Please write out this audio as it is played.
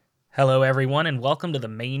Hello, everyone, and welcome to the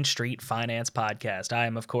Main Street Finance Podcast. I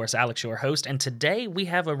am, of course, Alex, your host, and today we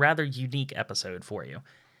have a rather unique episode for you.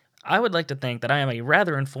 I would like to think that I am a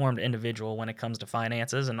rather informed individual when it comes to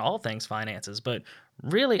finances and all things finances, but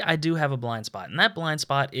really I do have a blind spot, and that blind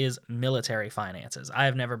spot is military finances. I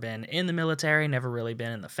have never been in the military, never really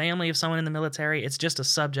been in the family of someone in the military. It's just a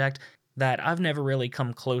subject that I've never really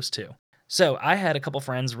come close to. So I had a couple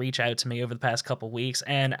friends reach out to me over the past couple weeks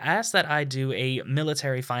and ask that I do a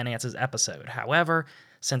military finances episode. However,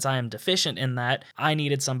 since I am deficient in that, I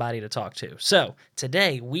needed somebody to talk to. So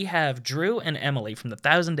today we have Drew and Emily from the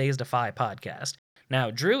 1,000 Days to Fi podcast.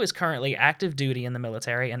 Now, Drew is currently active duty in the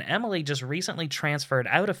military, and Emily just recently transferred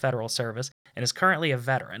out of federal service and is currently a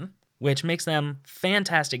veteran, which makes them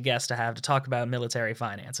fantastic guests to have to talk about military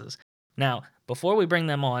finances. Now, before we bring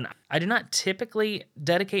them on, I do not typically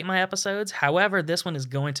dedicate my episodes. However, this one is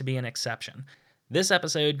going to be an exception. This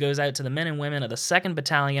episode goes out to the men and women of the 2nd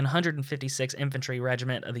Battalion, 156th Infantry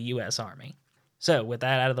Regiment of the U.S. Army. So, with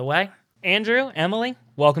that out of the way, Andrew, Emily,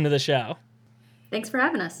 welcome to the show. Thanks for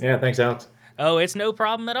having us. Yeah, thanks, Alex. Oh, it's no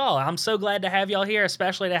problem at all. I'm so glad to have y'all here,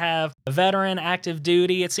 especially to have a veteran, active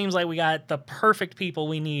duty. It seems like we got the perfect people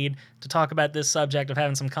we need to talk about this subject of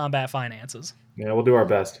having some combat finances. Yeah, we'll do our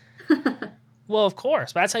best. Well, of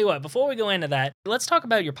course. But I tell you what, before we go into that, let's talk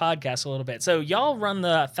about your podcast a little bit. So y'all run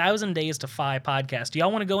the 1,000 Days to Fi podcast. Do y'all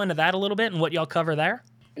want to go into that a little bit and what y'all cover there?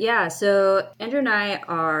 Yeah, so Andrew and I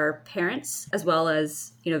are parents as well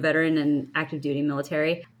as, veteran and active duty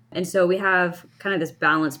military. And so we have kind of this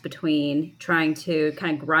balance between trying to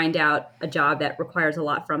kind of grind out a job that requires a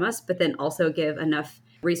lot from us, but then also give enough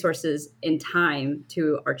resources and time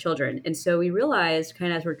to our children. And so we realized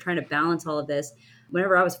kind of as we're trying to balance all of this,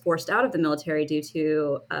 whenever I was forced out of the military due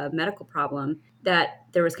to a medical problem, that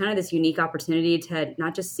there was kind of this unique opportunity to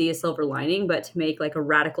not just see a silver lining, but to make like a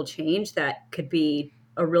radical change that could be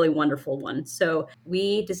a really wonderful one. So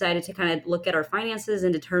we decided to kind of look at our finances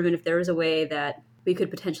and determine if there was a way that we could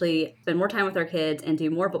potentially spend more time with our kids and do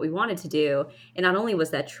more of what we wanted to do. And not only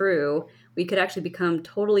was that true, we could actually become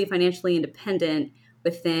totally financially independent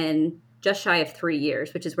within just shy of 3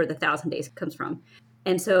 years, which is where the 1,000 days comes from.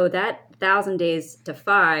 And so that 1,000 Days to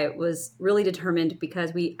Fi was really determined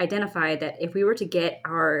because we identified that if we were to get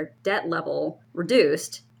our debt level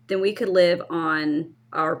reduced, then we could live on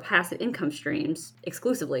our passive income streams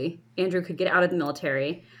exclusively. Andrew could get out of the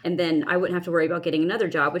military, and then I wouldn't have to worry about getting another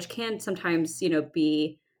job, which can sometimes,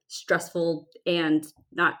 be stressful and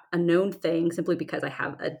not a known thing simply because I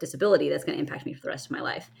have a disability that's going to impact me for the rest of my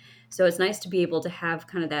life. So it's nice to be able to have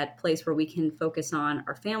kind of that place where we can focus on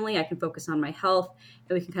our family, I can focus on my health,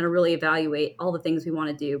 and we can kind of really evaluate all the things we want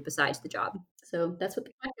to do besides the job. So that's what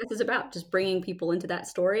the podcast is about, just bringing people into that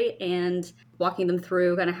story and walking them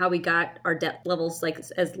through kind of how we got our debt levels like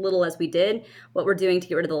as little as we did, what we're doing to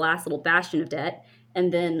get rid of the last little bastion of debt, and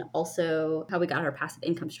then also how we got our passive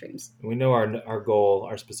income streams. We know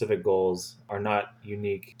our specific goals are not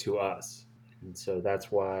unique to us. And so that's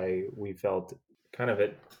why we felt kind of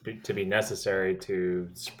it to be necessary to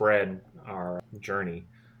spread our journey,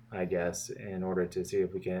 I guess, in order to see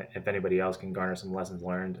if anybody else can garner some lessons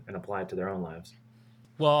learned and apply it to their own lives.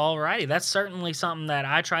 Well, alrighty. That's certainly something that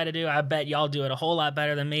I try to do. I bet y'all do it a whole lot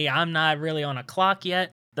better than me. I'm not really on a clock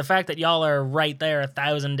yet. The fact that y'all are right there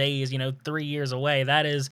 1,000 days, 3 years away, that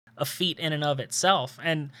is a feat in and of itself.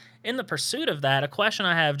 And in the pursuit of that, a question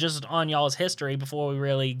I have just on y'all's history before we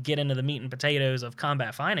really get into the meat and potatoes of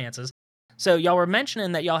combat finances. So y'all were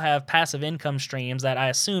mentioning that y'all have passive income streams that I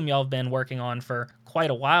assume y'all have been working on for quite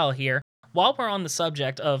a while here. While we're on the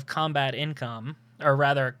subject of combat income, or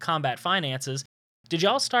rather combat finances, did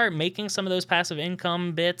y'all start making some of those passive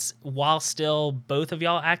income bits while still both of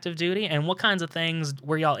y'all active duty? And what kinds of things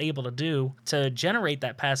were y'all able to do to generate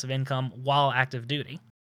that passive income while active duty?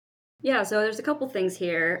 Yeah, so there's a couple things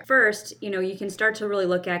here. First, you can start to really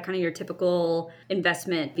look at kind of your typical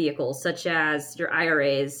investment vehicles, such as your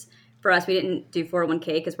IRAs. For us, we didn't do 401k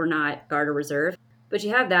because we're not Guard or Reserve. But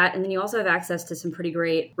you have that, and then you also have access to some pretty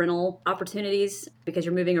great rental opportunities because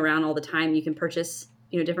you're moving around all the time. You can purchase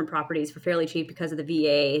different properties for fairly cheap because of the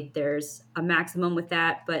VA. There's a maximum with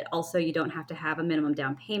that, but also you don't have to have a minimum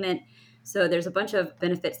down payment. So there's a bunch of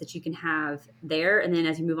benefits that you can have there. And then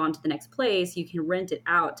as you move on to the next place, you can rent it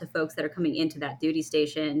out to folks that are coming into that duty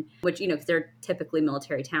station, which, because they're typically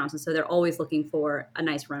military towns. And so they're always looking for a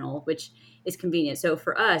nice rental, which is convenient. So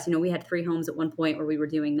for us, we had 3 homes at one point where we were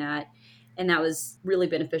doing that. And that was really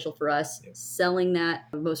beneficial for us. Selling that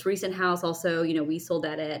most recent house also, we sold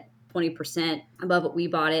that at 20% above what we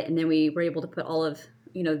bought it. And then we were able to put all of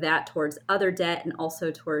that towards other debt and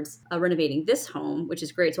also towards renovating this home, which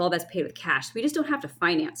is great. So all that's paid with cash. So we just don't have to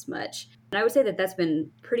finance much. And I would say that that's been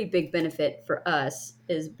pretty big benefit for us,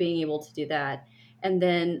 is being able to do that. And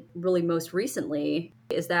then really most recently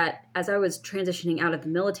is that as I was transitioning out of the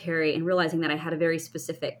military and realizing that I had a very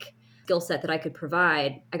specific skill set that I could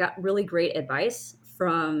provide, I got really great advice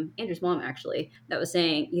from Andrew's mom, actually, that was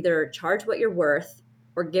saying either charge what you're worth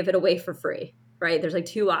or give it away for free, right? There's like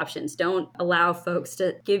two options. Don't allow folks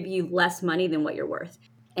to give you less money than what you're worth.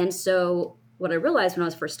 And so what I realized when I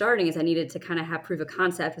was first starting is I needed to kind of have proof of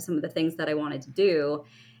concept with some of the things that I wanted to do.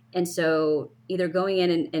 And so either going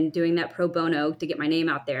in and doing that pro bono to get my name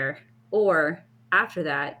out there, or after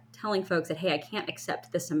that, telling folks that, hey, I can't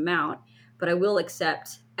accept this amount, but I will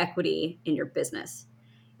accept equity in your business.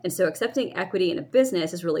 And so accepting equity in a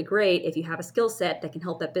business is really great if you have a skill set that can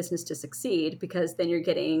help that business to succeed, because then you're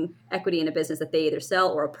getting equity in a business that they either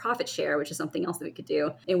sell, or a profit share, which is something else that we could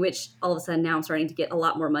do, in which all of a sudden now I'm starting to get a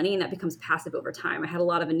lot more money, and that becomes passive over time. I had a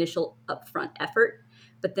lot of initial upfront effort,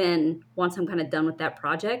 but then once I'm kind of done with that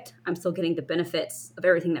project, I'm still getting the benefits of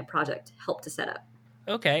everything that project helped to set up.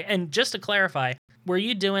 Okay, and just to clarify, were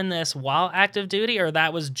you doing this while active duty, or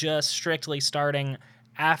that was just strictly starting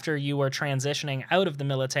after you were transitioning out of the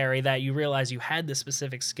military, that you realized you had the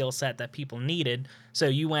specific skill set that people needed, so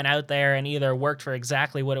you went out there and either worked for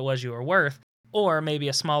exactly what it was you were worth, or maybe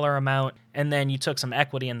a smaller amount, and then you took some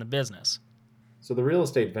equity in the business? So the real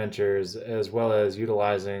estate ventures, as well as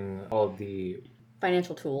utilizing all of the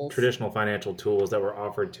Financial tools, traditional financial tools that were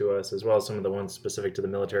offered to us, as well as some of the ones specific to the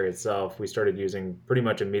military itself, we started using pretty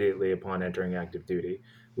much immediately upon entering active duty.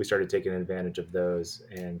 We started taking advantage of those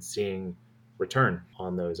and seeing return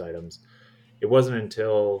on those items. It wasn't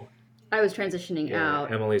until I was transitioning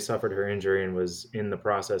out. Emily suffered her injury and was in the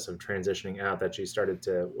process of transitioning out that she started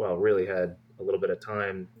to, really had a little bit of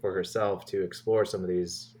time for herself to explore some of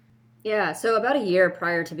these. Yeah, so about a year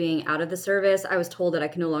prior to being out of the service, I was told that I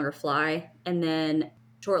could no longer fly. And then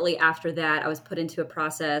shortly after that, I was put into a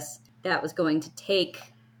process that was going to take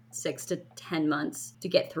 6 to 10 months to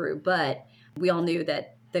get through. But we all knew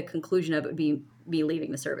that the conclusion of it would be me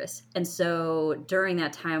leaving the service. And so during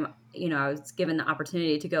that time, I was given the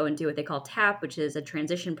opportunity to go and do what they call TAP, which is a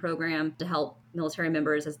transition program to help military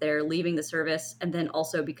members as they're leaving the service. And then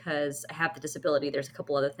also because I have the disability, there's a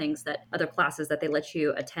couple other classes that they let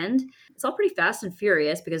you attend. It's all pretty fast and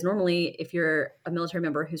furious, because normally if you're a military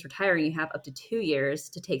member who's retiring, you have up to 2 years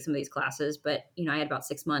to take some of these classes. But, I had about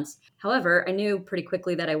 6 months. However, I knew pretty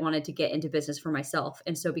quickly that I wanted to get into business for myself.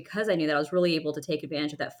 And so because I knew that, I was really able to take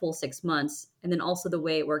advantage of that full 6 months. And then also the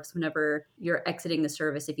way it works whenever you're exiting the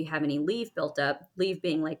service, if you have any leave built up, leave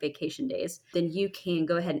being like vacation days, then you can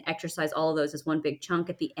go ahead and exercise all of those as one big chunk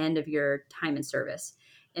at the end of your time in service.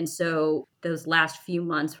 And so those last few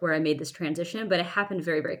months where I made this transition, but it happened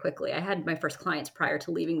very, very quickly. I had my first clients prior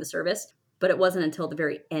to leaving the service, but it wasn't until the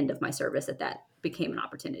very end of my service that became an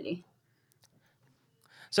opportunity.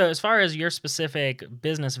 So as far as your specific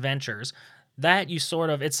business ventures, that you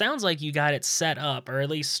it sounds like you got it set up, or at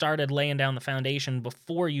least started laying down the foundation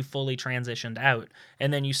before you fully transitioned out,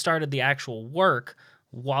 and then you started the actual work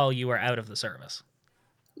while you were out of the service.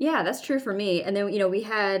 Yeah, that's true for me. And then, we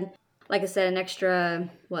had, like I said, an extra,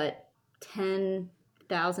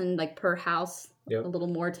 10,000 like per house, Yep. a little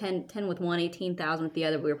more, 10 with one, 18,000 with the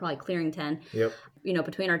other. We were probably clearing 10. Yep.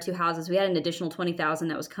 Between our two houses, we had an additional 20,000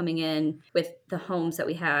 that was coming in with the homes that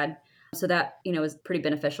we had. So that, was pretty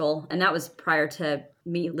beneficial. And that was prior to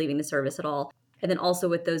me leaving the service at all. And then also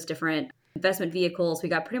with those different investment vehicles, we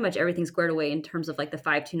got pretty much everything squared away in terms of like the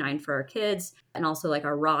 529 for our kids, and also like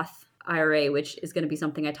our Roth IRA, which is going to be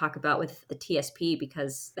something I talk about with the TSP,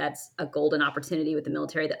 because that's a golden opportunity with the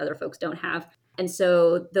military that other folks don't have. And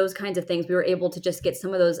so those kinds of things, we were able to just get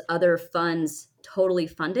some of those other funds totally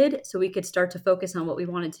funded, so we could start to focus on what we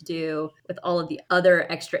wanted to do with all of the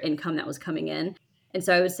other extra income that was coming in. And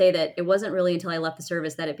so I would say that it wasn't really until I left the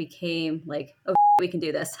service that it became like, oh, we can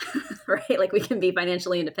do this, right? Like we can be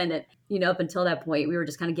financially independent. Up until that point, we were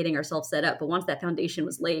just kind of getting ourselves set up. But once that foundation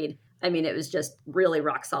was laid, it was just really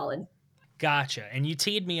rock solid. Gotcha. And you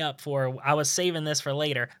teed me up I was saving this for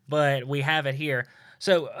later, but we have it here.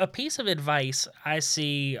 So a piece of advice I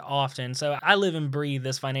see often, so I live and breathe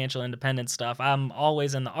this financial independence stuff. I'm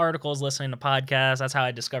always in the articles, listening to podcasts. That's how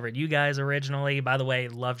I discovered you guys originally. By the way,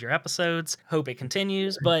 loved your episodes. Hope it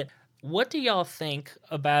continues. But what do y'all think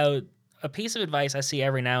about a piece of advice I see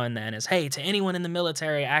every now and then is, hey, to anyone in the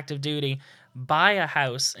military, active duty, buy a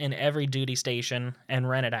house in every duty station and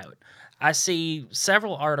rent it out. I see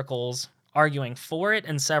several articles arguing for it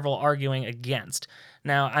and several arguing against.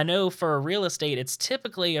 Now, I know for real estate, it's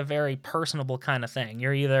typically a very personable kind of thing.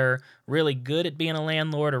 You're either really good at being a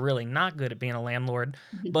landlord or really not good at being a landlord.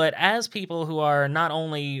 But as people who are not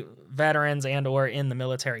only veterans and or in the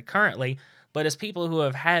military currently, but as people who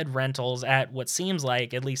have had rentals at what seems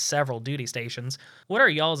like at least several duty stations, what are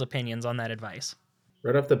y'all's opinions on that advice?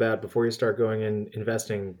 Right off the bat, before you start going in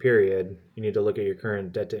investing, period, you need to look at your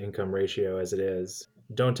current debt to income ratio as it is.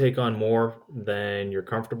 Don't take on more than you're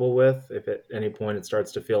comfortable with. If at any point it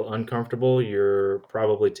starts to feel uncomfortable, you're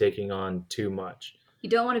probably taking on too much. You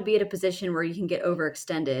don't want to be at a position where you can get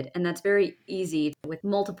overextended. And that's very easy with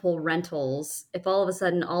multiple rentals. If all of a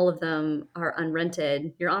sudden all of them are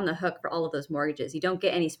unrented, you're on the hook for all of those mortgages. You don't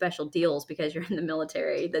get any special deals because you're in the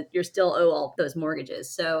military, that you're still owe all those mortgages.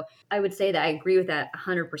 So I would say that I agree with that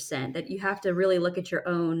 100%, that you have to really look at your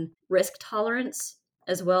own risk tolerance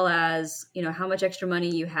as well as, how much extra money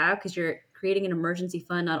you have, because you're creating an emergency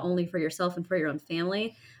fund not only for yourself and for your own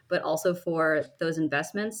family, but also for those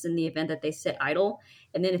investments in the event that they sit idle.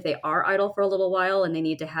 And then if they are idle for a little while and they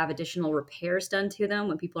need to have additional repairs done to them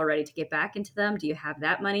when people are ready to get back into them, do you have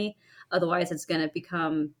that money? Otherwise, it's going to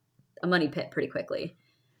become a money pit pretty quickly.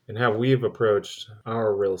 And how we've approached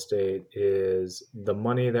our real estate is the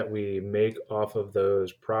money that we make off of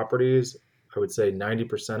those properties, I would say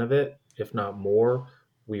 90% of it, if not more,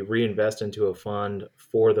 we reinvest into a fund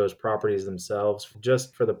for those properties themselves,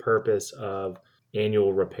 just for the purpose of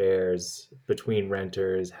annual repairs between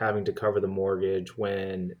renters, having to cover the mortgage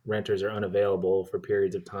when renters are unavailable for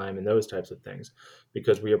periods of time, and those types of things.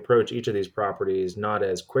 Because we approach each of these properties not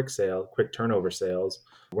as quick turnover sales.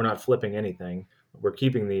 We're not flipping anything. We're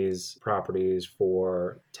keeping these properties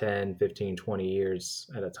for 10, 15, 20 years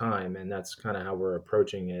at a time. And that's kind of how we're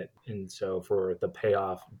approaching it. And so for the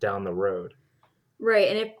payoff down the road.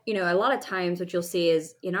 Right. And a lot of times what you'll see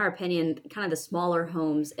is, in our opinion, kind of the smaller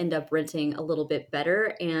homes end up renting a little bit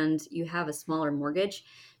better and you have a smaller mortgage.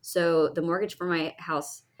 So the mortgage for my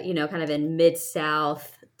house, kind of in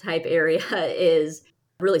mid-south type area is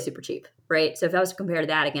really super cheap, right? So if I was to compare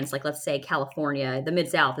that against, like, let's say California, the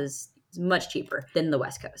mid-south is much cheaper than the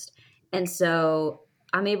West Coast. And so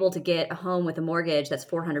I'm able to get a home with a mortgage that's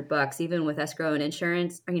 $400, even with escrow and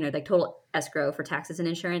insurance, or, like total escrow for taxes and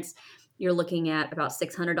insurance. You're looking at about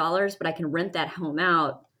 $600, but I can rent that home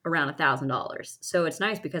out around $1,000. So it's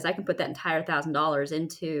nice because I can put that entire $1,000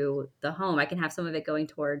 into the home. I can have some of it going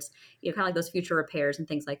towards, kind of like those future repairs and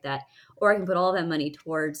things like that. Or I can put all that money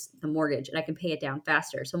towards the mortgage and I can pay it down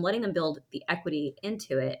faster. So I'm letting them build the equity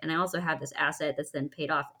into it. And I also have this asset that's then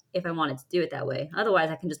paid off if I wanted to do it that way.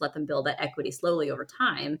 Otherwise, I can just let them build that equity slowly over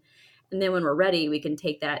time. And then when we're ready, we can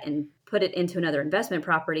take that and put it into another investment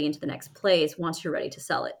property into the next place once you're ready to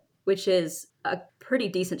sell it, which is a pretty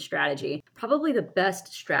decent strategy. Probably the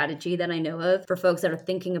best strategy that I know of for folks that are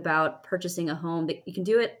thinking about purchasing a home. That you can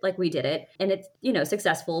do it like we did it, and it's,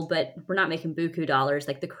 successful, but we're not making buku dollars.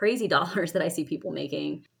 Like the crazy dollars that I see people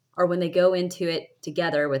making are when they go into it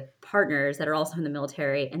together with partners that are also in the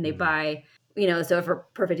military and they buy, so for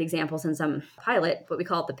perfect example, since I'm a pilot, what we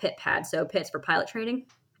call it the PIT pad. So PIT's for pilot training.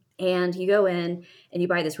 And you go in and you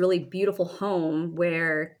buy this really beautiful home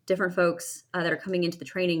where different folks that are coming into the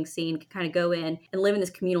training scene can kind of go in and live in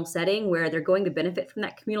this communal setting where they're going to benefit from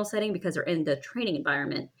that communal setting because they're in the training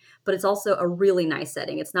environment. But it's also a really nice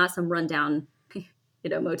setting. It's not some rundown,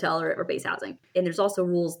 motel or base housing. And there's also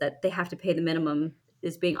rules that they have to pay the minimum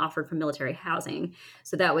is being offered from military housing.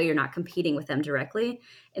 So that way you're not competing with them directly.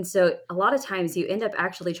 And so a lot of times you end up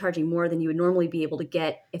actually charging more than you would normally be able to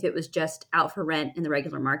get if it was just out for rent in the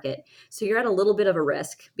regular market. So you're at a little bit of a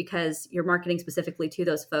risk because you're marketing specifically to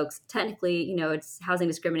those folks. Technically, it's housing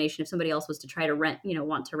discrimination if somebody else was to try to rent,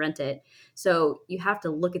 want to rent it. So you have to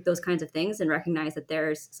look at those kinds of things and recognize that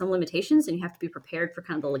there's some limitations and you have to be prepared for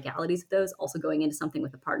kind of the legalities of those, also going into something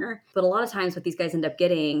with a partner. But a lot of times what these guys end up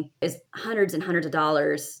getting is hundreds and hundreds of dollars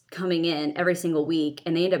coming in every single week,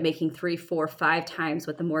 and they end up making 3, 4, 5 times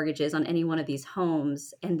what the mortgage is on any one of these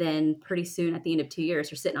homes. And then pretty soon at the end of 2 years,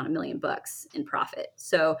 you're sitting on $1 million in profit.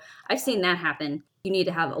 So I've seen that happen. You need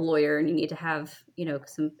to have a lawyer and you need to have,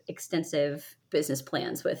 some extensive business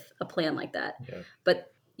plans with a plan like that. Yeah.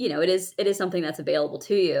 But it is something that's available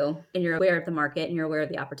to you and you're aware of the market and you're aware of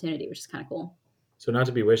the opportunity, which is kind of cool. So not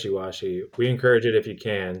to be wishy-washy, we encourage it if you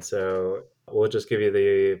can. So we'll just give you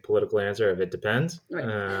the political answer of it depends.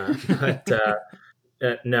 Right.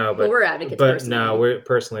 No, but we're advocates. But no,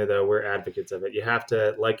 we're advocates of it. You have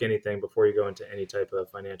to, like anything, before you go into any type of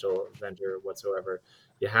financial venture whatsoever,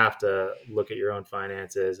 you have to look at your own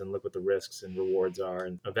finances and look what the risks and rewards are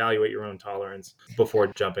and evaluate your own tolerance before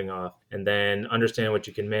jumping off, and then understand what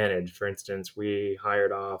you can manage. For instance, we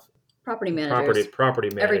hired off Property managers. property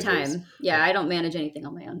managers. Every time. Yeah, I don't manage anything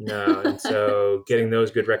on my own. No, and so getting those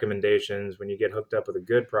good recommendations, when you get hooked up with a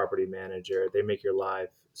good property manager, they make your life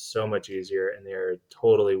so much easier, and they're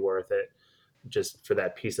totally worth it just for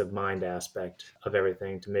that peace of mind aspect of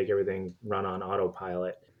everything, to make everything run on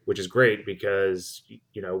autopilot, which is great because,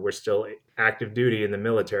 we're still active duty in the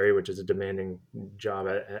military, which is a demanding job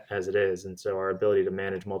as it is. And so our ability to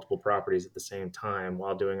manage multiple properties at the same time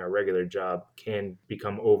while doing our regular job can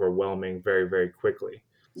become overwhelming very, very quickly.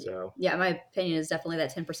 So yeah, my opinion is definitely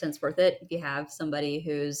that 10% is worth it. If you have somebody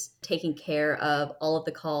who's taking care of all of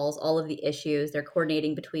the calls, all of the issues, they're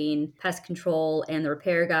coordinating between pest control and the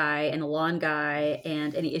repair guy and the lawn guy,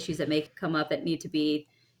 and any issues that may come up that need to be,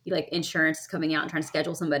 like insurance is coming out and trying to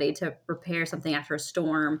schedule somebody to repair something after a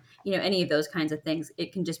storm, any of those kinds of things.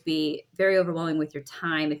 It can just be very overwhelming with your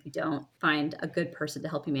time if you don't find a good person to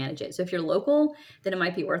help you manage it. So if you're local, then it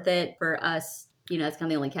might be worth it. For us, that's kind of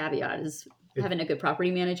the only caveat is having a good property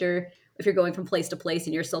manager. If you're going from place to place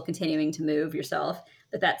and you're still continuing to move yourself,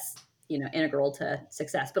 that's integral to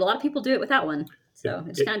success. But a lot of people do it without one. So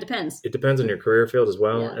it just kind of depends. It depends on your career field as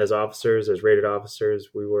well. Yeah. As officers, as rated officers,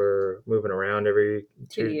 we were moving around every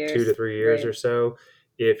 2 to 3 years, right, or so.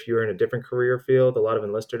 If you're in a different career field, a lot of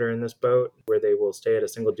enlisted are in this boat, where they will stay at a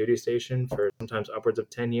single duty station for sometimes upwards of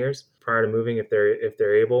 10 years prior to moving if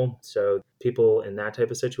they're able. So people in that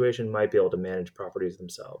type of situation might be able to manage properties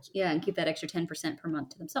themselves. Yeah, and keep that extra 10% per month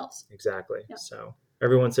to themselves. Exactly. Yeah. So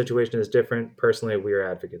everyone's situation is different. Personally, we are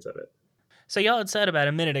advocates of it. So y'all had said about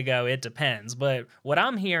a minute ago, it depends. But what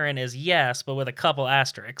I'm hearing is yes, but with a couple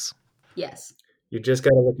asterisks. Yes. You just got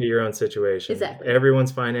to look at your own situation. Exactly.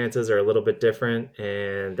 Everyone's finances are a little bit different,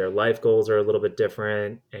 and their life goals are a little bit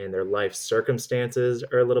different, and their life circumstances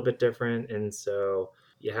are a little bit different. And so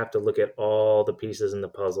you have to look at all the pieces in the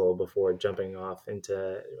puzzle before jumping off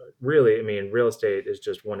into really, real estate is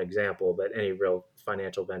just one example, but any real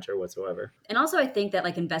financial venture whatsoever. And also I think that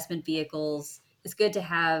like investment vehicles, it's good to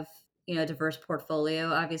have a diverse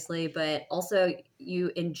portfolio, obviously, but also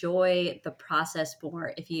you enjoy the process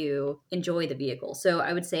more if you enjoy the vehicle. So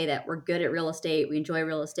I would say that we're good at real estate. We enjoy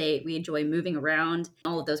real estate. We enjoy moving around.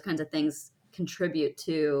 All of those kinds of things contribute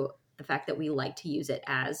to the fact that we like to use it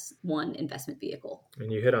as one investment vehicle.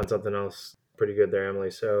 And you hit on something else pretty good there,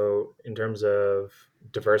 Emily. So in terms of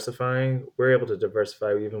diversifying, we're able to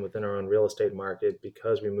diversify even within our own real estate market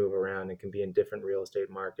because we move around and can be in different real estate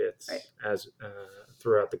markets, right, as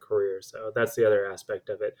throughout the career. So that's the other aspect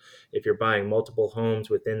of it. If you're buying multiple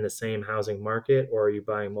homes within the same housing market, or are you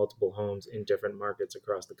buying multiple homes in different markets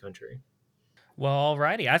across the country? Well,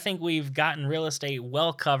 alrighty. I think we've gotten real estate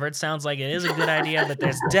well covered. Sounds like it is a good idea, but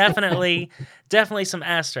there's definitely some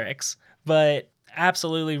asterisks. But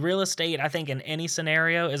absolutely, real estate, I think in any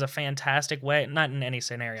scenario is a fantastic way. Not in any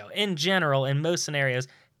scenario. In general, in most scenarios,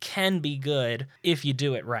 can be good if you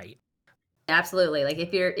do it right. Absolutely. Like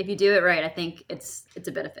if you do it right, I think it's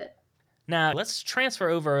a benefit. Now, let's transfer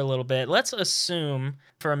over a little bit. Let's assume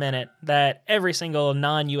for a minute that every single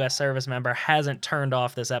non-U.S. service member hasn't turned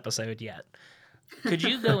off this episode yet. Could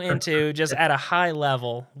you go into, just at a high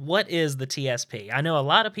level, what is the TSP? I know a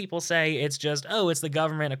lot of people say it's just, it's the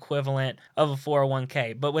government equivalent of a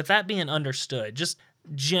 401k. But with that being understood, just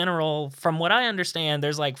general, from what I understand,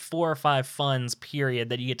 there's like 4 or 5 funds, period,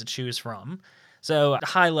 that you get to choose from. So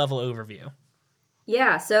high level overview.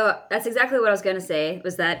 Yeah, so that's exactly what I was going to say,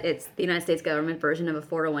 was that it's the United States government version of a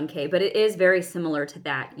 401k, but it is very similar to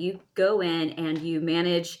that. You go in and you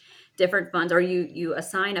manage different funds, or you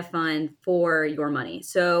assign a fund for your money.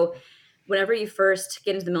 So whenever you first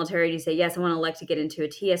get into the military, you say, yes, I want to elect to get into a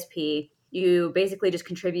TSP. You basically just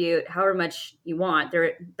contribute however much you want.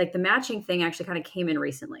 There, like the matching thing actually kind of came in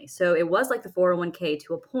recently. So it was like the 401k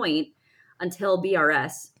to a point until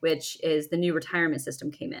BRS, which is the new retirement system,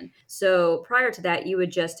 came in. So prior to that, you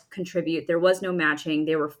would just contribute. There was no matching.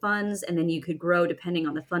 There were funds, and then you could grow depending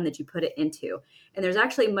on the fund that you put it into. And there's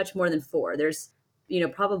actually much more than 4. There's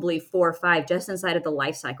probably 4 or 5 just inside of the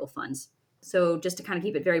life cycle funds. So just to kind of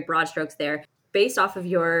keep it very broad strokes there, based off of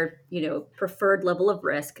your, preferred level of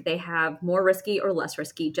risk, they have more risky or less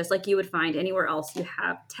risky, just like you would find anywhere else. You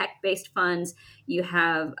have tech-based funds, you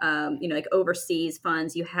have, like overseas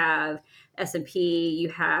funds, you have S&P, you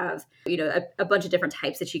have, a bunch of different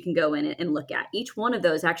types that you can go in and look at. Each one of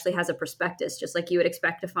those actually has a prospectus, just like you would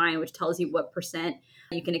expect to find, which tells you what percent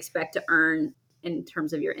you can expect to earn in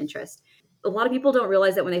terms of your interest. A lot of people don't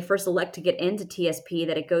realize that when they first elect to get into TSP,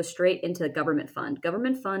 that it goes straight into the government fund.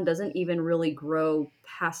 Government fund doesn't even really grow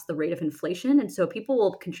past the rate of inflation. And so people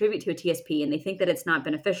will contribute to a TSP and they think that it's not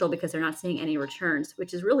beneficial because they're not seeing any returns,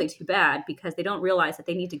 which is really too bad, because they don't realize that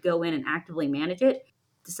they need to go in and actively manage it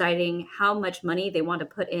deciding how much money they want to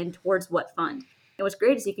put in towards what fund. And what's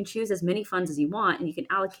great is you can choose as many funds as you want, and you can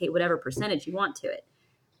allocate whatever percentage you want to it.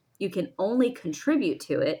 You can only contribute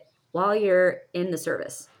to it while you're in the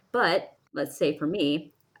service. But let's say for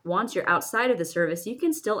me, once you're outside of the service, you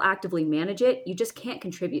can still actively manage it. You just can't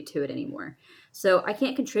contribute to it anymore. So I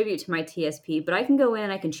can't contribute to my TSP, but I can go in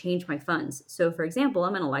and I can change my funds. So for example,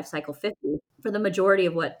 I'm in a Life Cycle 50 for the majority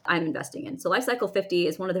of what I'm investing in. So Life Cycle 50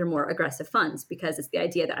 is one of their more aggressive funds because it's the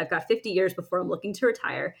idea that I've got 50 years before I'm looking to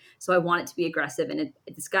retire. So I want it to be aggressive, and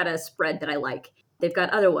it's got a spread that I like. They've got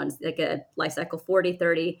other ones like a Life Cycle 40,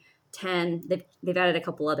 30, 10. They've added a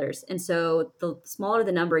couple others. And so the smaller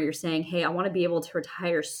the number, you're saying, hey, I want to be able to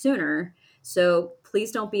retire sooner. So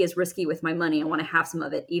please don't be as risky with my money. I want to have some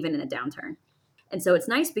of it even in a downturn. And so it's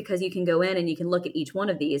nice because you can go in and you can look at each one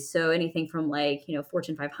of these. So anything from like,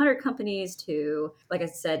 Fortune 500 companies to, like I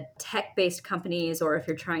said, tech-based companies, or if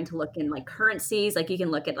you're trying to look in like currencies, like you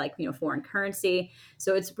can look at like, foreign currency.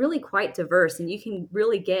 So it's really quite diverse, and you can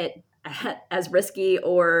really get as risky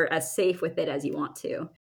or as safe with it as you want to.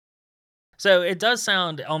 So it does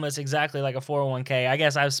sound almost exactly like a 401k. I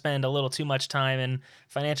guess I've spent a little too much time in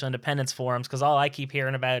financial independence forums because all I keep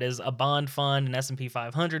hearing about is a bond fund, an S&P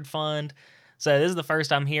 500 fund. So this is the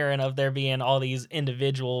first I'm hearing of there being all these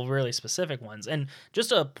individual, really specific ones. And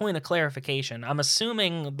just a point of clarification, I'm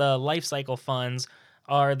assuming the life cycle funds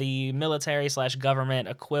are the military/government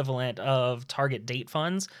equivalent of target date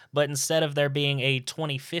funds, but instead of there being a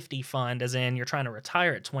 2050 fund, as in you're trying to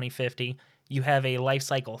retire at 2050, you have a life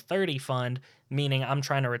cycle 30 fund, meaning I'm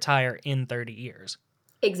trying to retire in 30 years.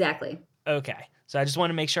 Exactly. Okay. So I just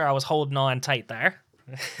want to make sure I was holding on tight there.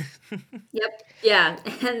 Yep. Yeah.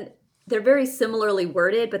 And they're very similarly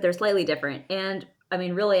worded, but they're slightly different. And I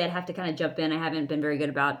mean, really, I'd have to kind of jump in. I haven't been very good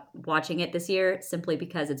about watching it this year simply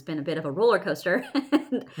because it's been a bit of a roller coaster.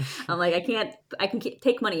 And I'm like, I can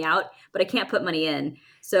take money out, but I can't put money in.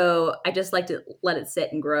 So I just like to let it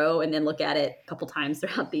sit and grow and then look at it a couple times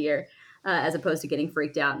throughout the year. As opposed to getting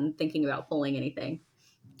freaked out and thinking about pulling anything.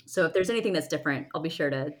 So if there's anything that's different, I'll be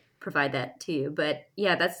sure to provide that to you. But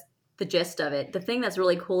yeah, that's the gist of it. The thing that's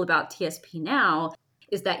really cool about TSP now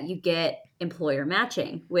is that you get employer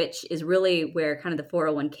matching, which is really where kind of the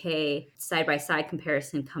 401k side-by-side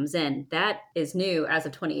comparison comes in. That is new as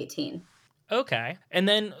of 2018. Okay. And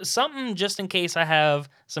then something just in case I have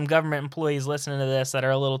some government employees listening to this that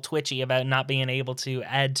are a little twitchy about not being able to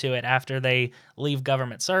add to it after they leave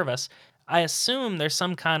government service. I assume there's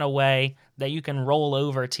some kind of way that you can roll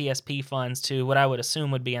over TSP funds to what I would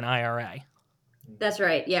assume would be an IRA. That's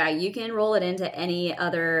right. Yeah, you can roll it into any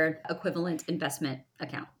other equivalent investment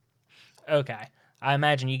account. Okay. I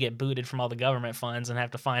imagine you get booted from all the government funds and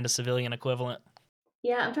have to find a civilian equivalent.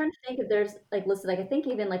 Yeah, I'm trying to think if there's like listed, like I think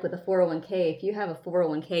even like with a 401k, if you have a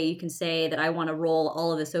 401k, you can say that I want to roll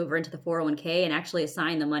all of this over into the 401k and actually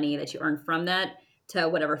assign the money that you earn from that to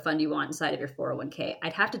whatever fund you want inside of your 401k.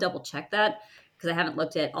 I'd have to double check that because I haven't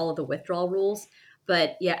looked at all of the withdrawal rules.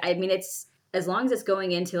 But yeah, I mean, it's as long as it's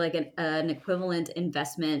going into like an equivalent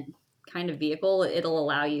investment kind of vehicle, it'll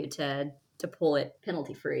allow you to pull it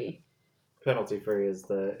penalty free. Penalty free is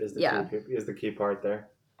the key part there.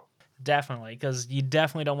 Definitely, because you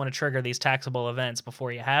definitely don't want to trigger these taxable events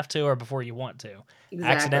before you have to or before you want to.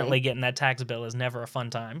 Exactly. Accidentally getting that tax bill is never a fun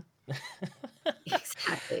time.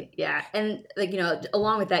 Exactly. Yeah. And like,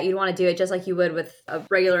 along with that, you'd want to do it just like you would with a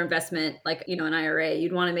regular investment, like, an IRA.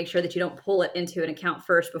 You'd want to make sure that you don't pull it into an account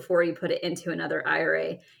first before you put it into another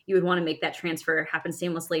IRA. You would want to make that transfer happen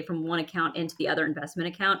seamlessly from one account into the other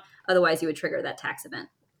investment account. Otherwise, you would trigger that tax event.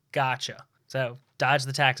 Gotcha. So dodge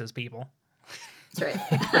the taxes, people. That's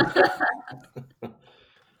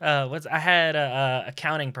right. I had a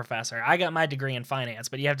accounting professor. I got my degree in finance,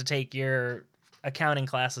 but you have to take your accounting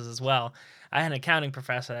classes as well. I had an accounting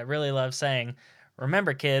professor that really loved saying,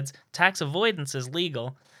 remember kids, tax avoidance is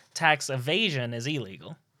legal, tax evasion is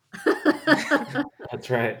illegal. That's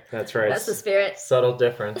right. That's the spirit. Subtle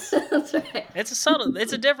difference. That's right.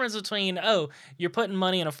 It's a difference between, you're putting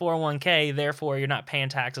money in a 401k, therefore you're not paying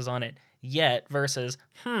taxes on it yet, versus,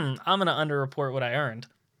 I'm going to underreport what I earned.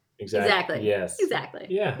 Exactly. Yes. Exactly.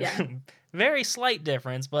 Yeah. Very slight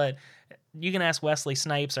difference, but you can ask Wesley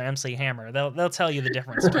Snipes or MC Hammer. They'll tell you the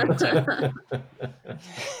difference between the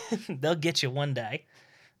two. They'll get you one day.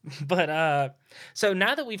 But so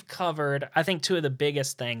now that we've covered, I think, two of the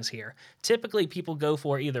biggest things here, typically people go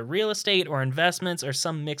for either real estate or investments or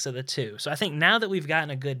some mix of the two. So I think now that we've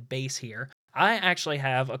gotten a good base here, I actually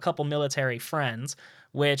have a couple military friends,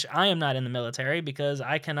 which I am not in the military because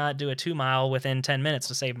I cannot do a 2-mile within 10 minutes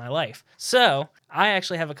to save my life. So I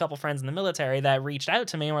actually have a couple friends in the military that reached out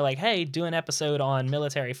to me and were like, hey, do an episode on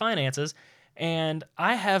military finances. and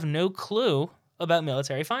I have no clue about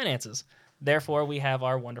military finances. Therefore, we have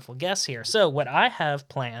our wonderful guests here. So, what I have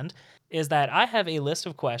planned is that I have a list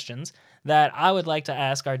of questions that I would like to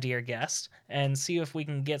ask our dear guest and see if we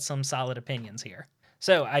can get some solid opinions here.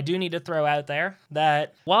 So, I do need to throw out there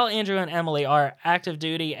that while Andrew and Emily are active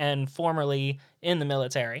duty and formerly in the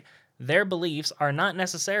military, their beliefs are not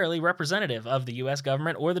necessarily representative of the US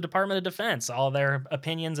government or the Department of Defense. All their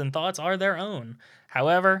opinions and thoughts are their own.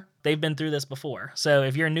 However, they've been through this before. So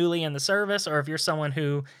if you're newly in the service, or if you're someone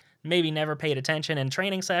who maybe never paid attention in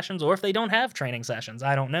training sessions, or if they don't have training sessions,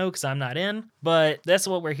 I don't know because I'm not in, but that's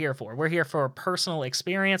what we're here for. We're here for personal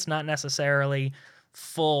experience, not necessarily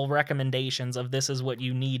full recommendations of this is what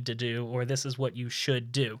you need to do or this is what you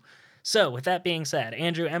should do. So with that being said,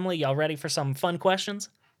 Andrew, Emily, y'all ready for some fun questions?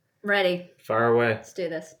 Ready. Fire away. Let's do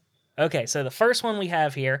this. Okay, so the first one we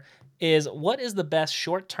have here is, what is the best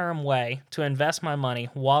short-term way to invest my money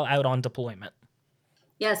while out on deployment?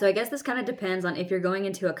 Yeah, so I guess this kind of depends on if you're going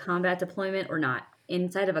into a combat deployment or not.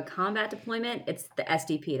 Inside of a combat deployment, it's the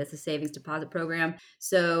SDP, that's the Savings Deposit Program.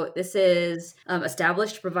 So this is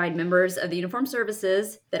established to provide members of the uniformed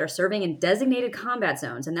services that are serving in designated combat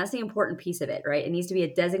zones. And that's the important piece of it, right? It needs to be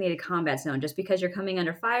a designated combat zone. Just because you're coming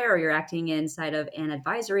under fire or you're acting inside of an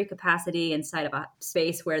advisory capacity, inside of a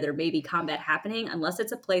space where there may be combat happening, unless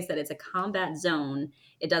it's a place that it's a combat zone,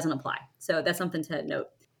 it doesn't apply. So that's something to note.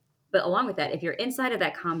 But along with that, if you're inside of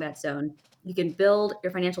that combat zone, you can build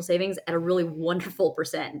your financial savings at a really wonderful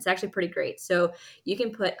percent. It's actually pretty great. So you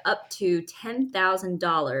can put up to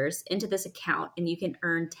 $10,000 into this account and you can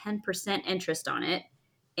earn 10% interest on it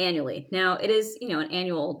annually. Now it is, an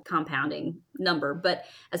annual compounding number, but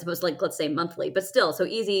as opposed to like, let's say monthly, but still, so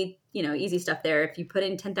easy, easy stuff there. If you put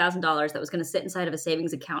in $10,000 that was going to sit inside of a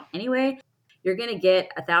savings account anyway, you're going to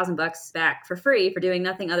get $1,000 back for free for doing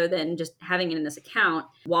nothing other than just having it in this account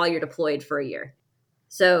while you're deployed for a year.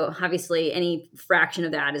 So obviously any fraction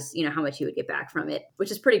of that is, how much you would get back from it,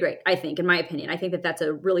 which is pretty great, I think, in my opinion. I think that that's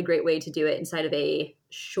a really great way to do it inside of a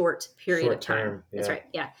short period of time. Yeah. That's right.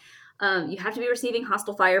 Yeah. You have to be receiving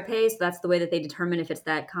hostile fire pay. So that's the way that they determine if it's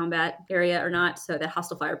that combat area or not. So that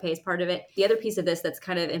hostile fire pay is part of it. The other piece of this that's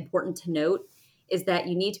kind of important to note is that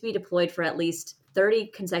you need to be deployed for at least 30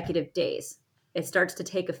 consecutive days. It starts to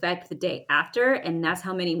take effect the day after, and that's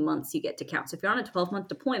how many months you get to count. So if you're on a 12-month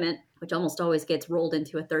deployment, which almost always gets rolled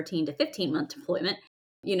into a 13 to 15-month deployment,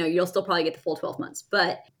 you'll still probably get the full 12 months.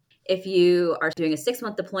 But if you are doing a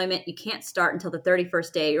 6-month deployment, you can't start until the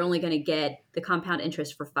 31st day. You're only going to get the compound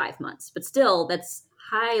interest for 5 months. But still, that's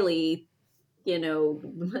highly,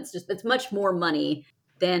 that's much more money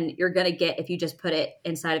than you're going to get if you just put it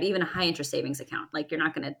inside of even a high interest savings account. Like you're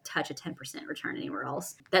not going to touch a 10% return anywhere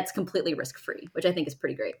else. That's completely risk-free, which I think is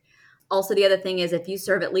pretty great. Also, the other thing is if you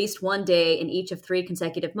serve at least one day in each of 3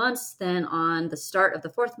 consecutive months, then on the start of the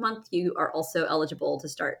 4th month, you are also eligible to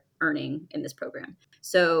start earning in this program.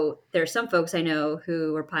 So there are some folks I know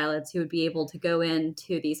who are pilots who would be able to go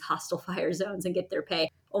into these hostile fire zones and get their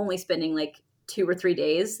pay, only spending like 2 or 3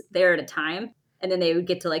 days there at a time. And then they would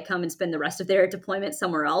get to come and spend the rest of their deployment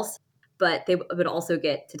somewhere else. But they would also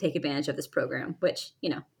get to take advantage of this program, which,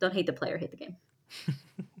 don't hate the player, hate the game.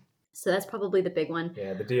 So that's probably the big one.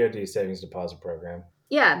 Yeah, the DoD Savings Deposit Program.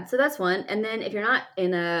 Yeah, so that's one. And then if you're not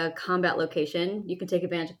in a combat location, you can take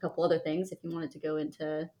advantage of a couple other things if you wanted to go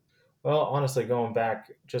into. Well, honestly, going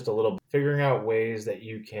back just a little, figuring out ways that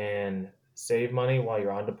you can save money while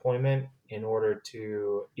you're on deployment in order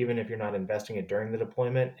to, even if you're not investing it during the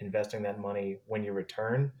deployment, investing that money when you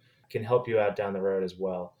return can help you out down the road as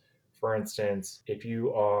well. For instance, if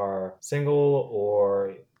you are single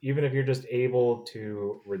or even if you're just able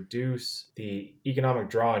to reduce the economic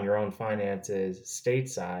draw on your own finances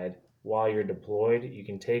stateside while you're deployed, you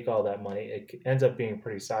can take all that money. It ends up being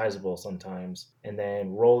pretty sizable sometimes, and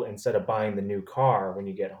then roll, instead of buying the new car when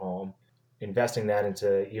you get home, investing that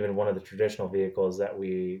into even one of the traditional vehicles that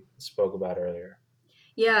we spoke about earlier.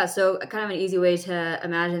 Yeah, so kind of an easy way to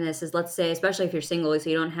imagine this is, let's say, especially if you're single, so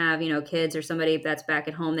you don't have, kids or somebody that's back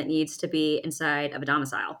at home that needs to be inside of a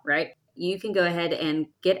domicile, right? You can go ahead and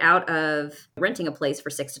get out of renting a place for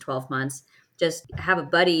 6 to 12 months. Just have a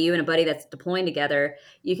buddy, you and a buddy that's deploying together.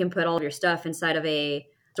 You can put all of your stuff inside of a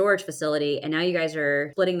storage facility, and now you guys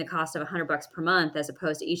are splitting the cost of $100 per month as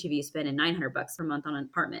opposed to each of you spending $900 per month on an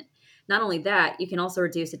apartment. Not only that, you can also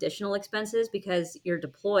reduce additional expenses because you're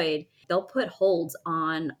deployed. They'll put holds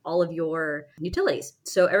on all of your utilities.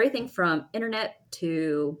 So everything from internet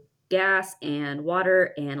to gas and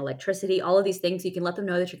water and electricity, all of these things. You can let them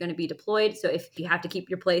know that you're going to be deployed. So if you have to keep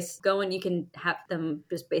your place going, you can have them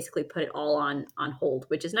just basically put it all on hold,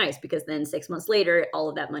 which is nice because then 6 months later, all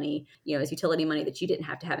of that money, is utility money that you didn't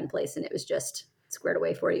have to have in place, and it was just squared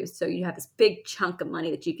away for you. So you have this big chunk of money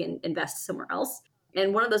that you can invest somewhere else.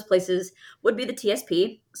 And one of those places would be the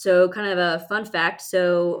TSP. So kind of a fun fact.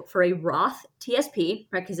 So for a Roth TSP,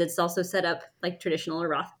 right, because it's also set up like traditional or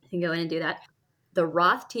Roth, you can go in and do that. The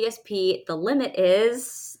Roth TSP, the limit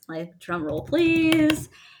is, like, drum roll, please.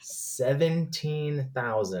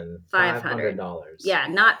 $17,500. Yeah,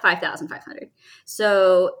 not $5,500.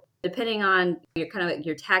 So depending on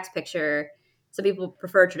your tax picture, some people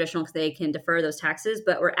prefer traditional because they can defer those taxes,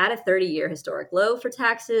 but we're at a 30-year historic low for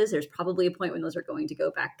taxes. There's probably a point when those are going to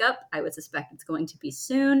go back up. I would suspect it's going to be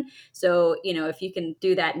soon. So, if you can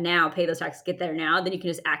do that now, pay those taxes, get there now, then you can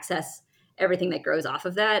just access everything that grows off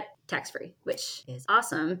of that tax-free, which is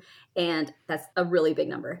awesome. And that's a really big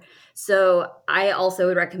number. So I also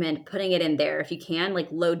would recommend putting it in there if you can, like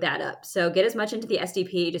load that up. So get as much into the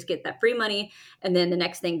SDP, just get that free money. And then the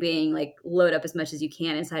next thing being like load up as much as you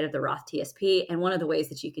can inside of the Roth TSP. And one of the ways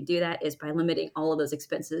that you can do that is by limiting all of those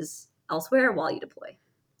expenses elsewhere while you deploy.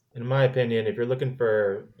 In my opinion, if you're looking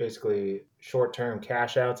for basically short-term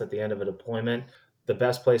cash outs at the end of a deployment, the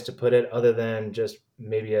best place to put it, other than just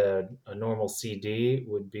maybe a normal CD,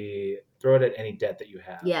 would be throw it at any debt that you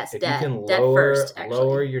have. Yes, if debt. You can debt lower, first, actually.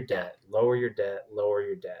 lower your debt, lower your debt.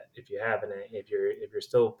 If you haven't, if you're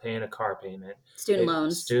still paying a car payment, student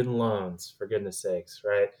loans, for goodness sakes,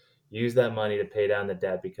 right? Use that money to pay down the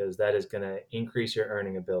debt because that is going to increase your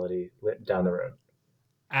earning ability down the road.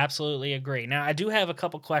 Absolutely agree. Now, I do have a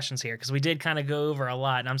couple questions here because we did kind of go over a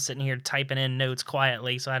lot, and I'm sitting here typing in notes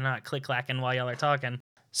quietly so I'm not click-clacking while y'all are talking.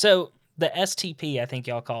 So, the STP, I think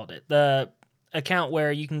y'all called it, the account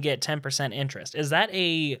where you can get 10% interest, is that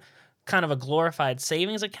a kind of a glorified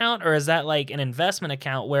savings account, or is that like an investment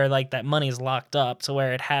account where like that money is locked up to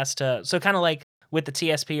where it has to, so kind of like with the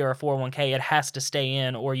TSP or a 401k, it has to stay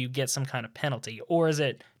in or you get some kind of penalty, or is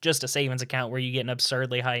it just a savings account where you get an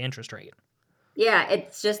absurdly high interest rate? Yeah,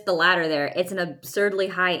 it's just the latter there. It's an absurdly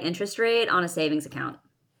high interest rate on a savings account.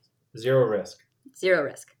 Zero risk.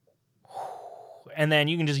 And then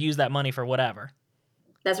you can just use that money for whatever.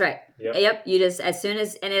 That's right. Yep. You just, and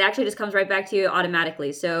it actually just comes right back to you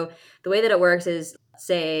automatically. So the way that it works is,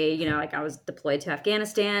 say, like I was deployed to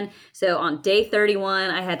Afghanistan. So on day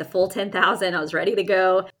 31, I had the full 10,000. I was ready to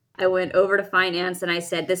go. I went over to finance and I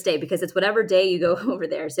said this day, because it's whatever day you go over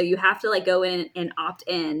there. So you have to like go in and opt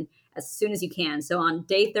in as soon as you can. So on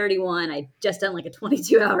day 31, I just done like a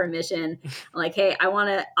 22-hour mission. I'm like, hey, I want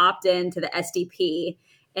to opt in to the SDP.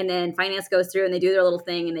 And then finance goes through and they do their little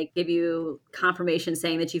thing and they give you confirmation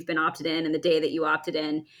saying that you've been opted in and the day that you opted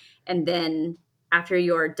in. And then after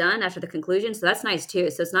you're done, after the conclusion, so that's nice too.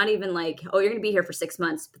 So it's not even like, oh, you're going to be here for 6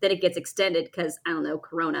 months, but then it gets extended because, I don't know,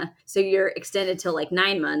 Corona. So you're extended till like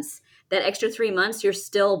 9 months. That extra 3 months, you're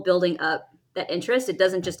still building up that interest. It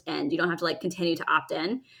doesn't just end. You don't have to like continue to opt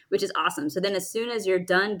in, which is awesome. So then as soon as you're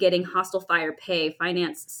done getting hostile fire pay,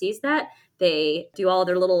 finance sees that. They do all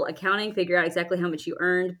their little accounting, figure out exactly how much you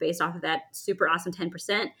earned based off of that super awesome 10%.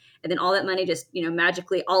 And then all that money just,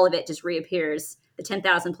 magically, all of it just reappears, the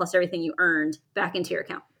 10,000 plus everything you earned, back into your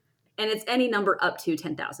account. And it's any number up to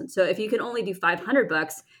 10,000. So if you can only do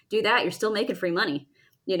 $500, do that. You're still making free money,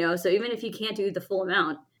 So even if you can't do the full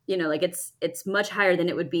amount, like it's much higher than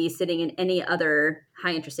it would be sitting in any other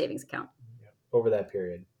high interest savings account. Over that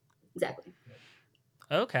period. Exactly.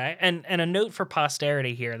 Okay. And a note for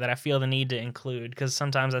posterity here that I feel the need to include, because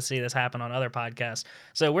sometimes I see this happen on other podcasts.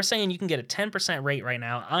 So we're saying you can get a 10% rate right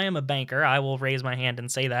now. I am a banker. I will raise my hand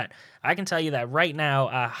and say that. I can tell you that right now,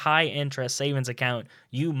 a high interest savings account,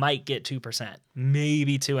 you might get 2%,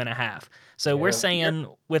 maybe 2.5%. So we're saying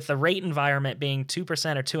with the rate environment being 2%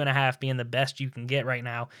 or 2.5% being the best you can get right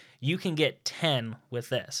now, you can get 10 with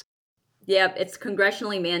this. Yep, it's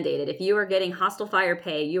congressionally mandated. If you are getting hostile fire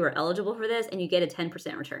pay, you are eligible for this, and you get a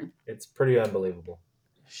 10% return. It's pretty unbelievable.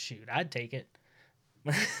 Shoot, I'd take it.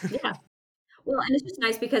 Yeah. Well, and it's just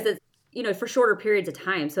nice because it's, for shorter periods of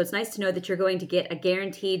time. So it's nice to know that you're going to get a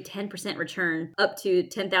guaranteed 10% return up to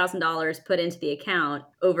 $10,000 put into the account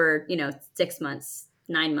over, 6 months,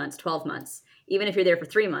 9 months, 12 months. Even if you're there for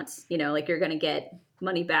 3 months, like you're going to get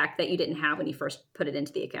money back that you didn't have when you first put it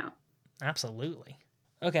into the account. Absolutely.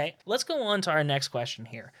 Okay, let's go on to our next question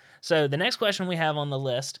here. So the next question we have on the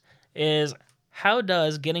list is, how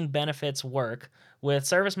does getting benefits work with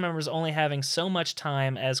service members only having so much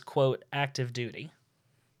time as, quote, active duty?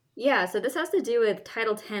 Yeah, so this has to do with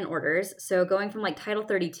Title 10 orders. So going from like Title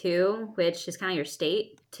 32, which is kind of your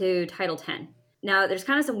state, to Title 10. Now, there's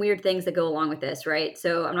kind of some weird things that go along with this, right?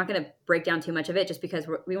 So I'm not going to break down too much of it just because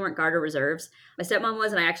we weren't Guard or Reserves. My stepmom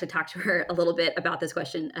was, and I actually talked to her a little bit about this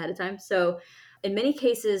question ahead of time. So in many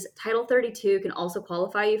cases, Title 32 can also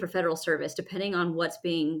qualify you for federal service depending on what's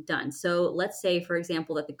being done. So let's say, for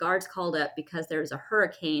example, that the Guards called up because there was a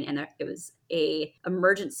hurricane and it was a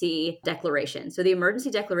emergency declaration. So the emergency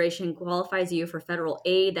declaration qualifies you for federal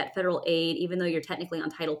aid. That federal aid, even though you're technically on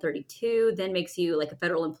Title 32, then makes you like a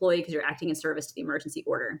federal employee because you're acting in service to the emergency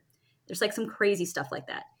order. There's like some crazy stuff like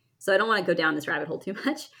that. So I don't want to go down this rabbit hole too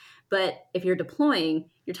much. But if you're deploying,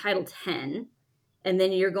 you're Title 10. And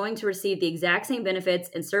then you're going to receive the exact same benefits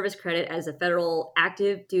and service credit as a federal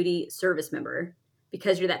active duty service member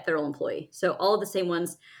because you're that federal employee. So all of the same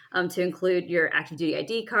ones to include your active duty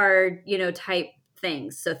ID card, type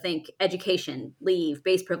things. So think education, leave,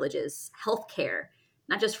 base privileges, healthcare,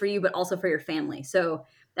 not just for you, but also for your family. So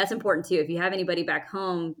that's important too. If you have anybody back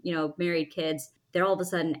home, married kids, they're all of a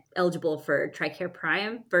sudden eligible for TRICARE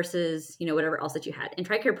Prime versus, whatever else that you had. And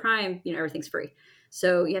TRICARE Prime, everything's free.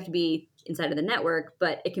 So you have to be inside of the network,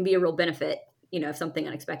 but it can be a real benefit, if something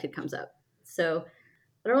unexpected comes up. So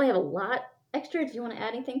I don't really have a lot extra. Do you want to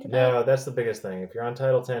add anything to that? No, that's the biggest thing. If you're on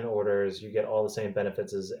Title 10 orders, you get all the same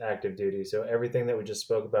benefits as active duty. So everything that we just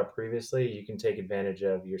spoke about previously, you can take advantage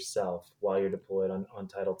of yourself while you're deployed on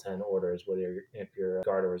Title 10 orders, if you're a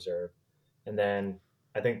Guard or Reserve. And then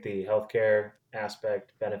I think the healthcare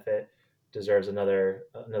aspect benefit deserves another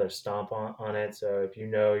stomp on it. So if you're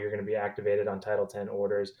going to be activated on Title 10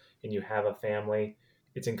 orders and you have a family,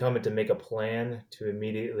 it's incumbent to make a plan to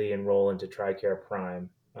immediately enroll into TRICARE Prime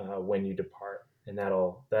when you depart, and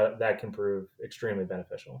that can prove extremely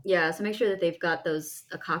beneficial. Yeah, so make sure that they've got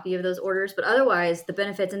a copy of those orders, but otherwise the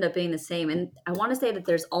benefits end up being the same. And I want to say that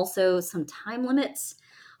there's also some time limits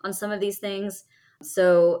on some of these things.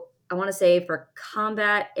 So I want to say for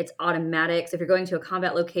combat, it's automatic. So if you're going to a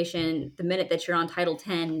combat location, the minute that you're on Title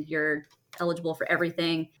 10, you're eligible for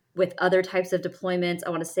everything. With other types of deployments,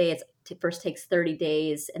 I want to say it first takes 30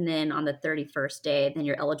 days. And then on the 31st day, then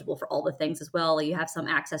you're eligible for all the things as well. You have some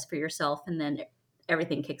access for yourself and then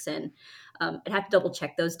everything kicks in. I'd have to double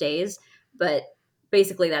check those days, but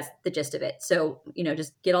basically that's the gist of it. So,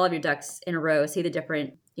 just get all of your ducks in a row, see the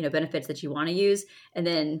different benefits that you want to use. And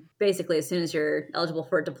then basically as soon as you're eligible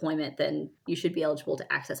for a deployment, then you should be eligible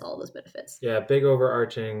to access all of those benefits. Yeah, big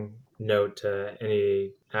overarching note to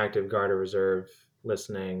any active Guard or Reserve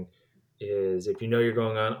listening is if you're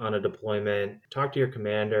going on a deployment, talk to your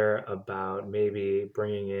commander about maybe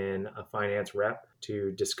bringing in a finance rep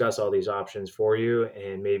to discuss all these options for you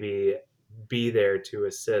and maybe be there to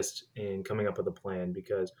assist in coming up with a plan,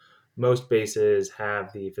 because most bases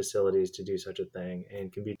have the facilities to do such a thing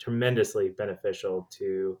and can be tremendously beneficial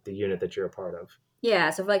to the unit that you're a part of. Yeah,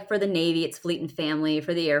 so like for the Navy, it's Fleet and Family.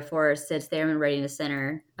 For the Air Force, it's the Airman Readiness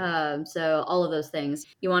Center. So all of those things,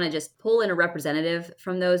 you want to just pull in a representative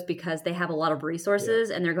from those because they have a lot of resources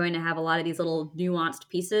and they're going to have a lot of these little nuanced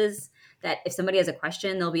pieces that if somebody has a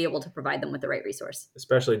question, they'll be able to provide them with the right resource.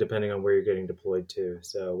 Especially depending on where you're getting deployed to.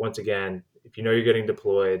 So once again, if you're getting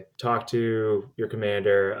deployed, talk to your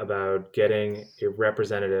commander about getting a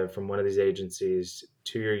representative from one of these agencies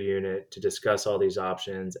to your unit to discuss all these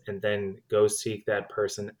options, and then go seek that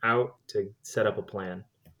person out to set up a plan.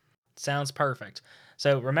 Sounds perfect.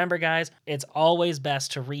 So remember, guys, it's always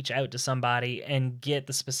best to reach out to somebody and get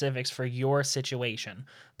the specifics for your situation.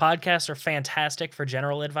 Podcasts are fantastic for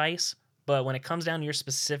general advice, but when it comes down to your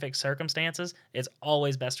specific circumstances, it's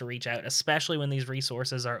always best to reach out, especially when these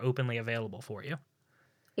resources are openly available for you.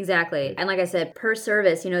 Exactly. And like I said, per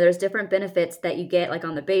service, there's different benefits that you get like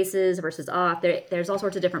on the bases versus off. There's all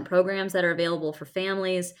sorts of different programs that are available for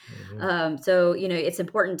families. Mm-hmm. So, it's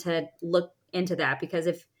important to look into that because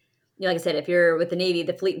if, like I said, if you're with the Navy,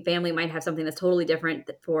 the Fleet and Family might have something that's totally different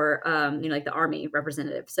for, like the Army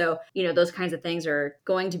representative. So, those kinds of things are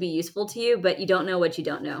going to be useful to you, but you don't know what you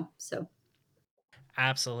don't know. So.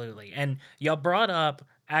 Absolutely. And y'all brought up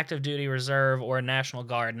active duty reserve or National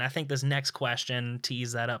Guard, and I think this next question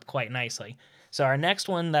tees that up quite nicely. So our next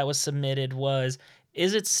one that was submitted was,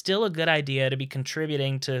 is it still a good idea to be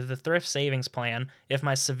contributing to the thrift savings plan if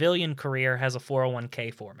my civilian career has a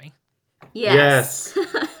 401k for me? Yes.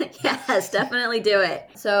 Yes, definitely do it.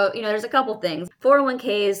 So, there's a couple things.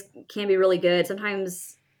 401ks can be really good.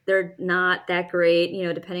 Sometimes they're not that great,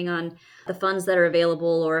 depending on the funds that are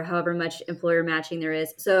available or however much employer matching there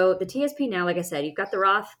is. So the TSP now, like I said, you've got the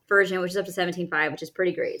Roth version, which is up to 17.5, which is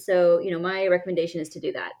pretty great. So, my recommendation is to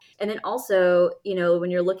do that. And then also,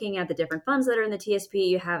 when you're looking at the different funds that are in the TSP,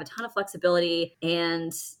 you have a ton of flexibility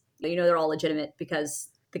and, they're all legitimate because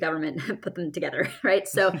the government put them together, right?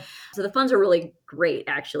 So the funds are really great,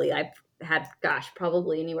 actually. I've had,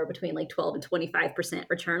 probably anywhere between like 12 and 25%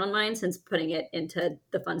 return on mine since putting it into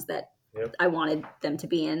the funds that I wanted them to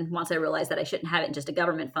be in once I realized that I shouldn't have it in just a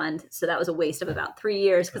government fund. So that was a waste of about 3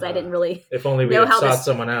 years because I didn't really if only we know had how sought this,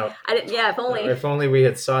 someone out. I didn't, yeah, If only we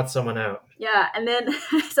had sought someone out. yeah. And then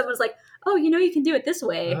someone was like, oh, you can do it this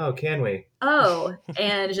way. Oh, can we? Oh,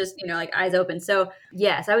 and just, like eyes open. So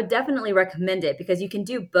yes, I would definitely recommend it because you can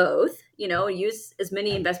do both, use as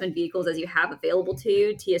many investment vehicles as you have available to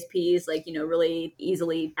you. TSPs, like, really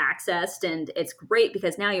easily accessed. And it's great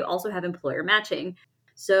because now you also have employer matching.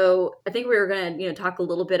 So I think we were going to, talk a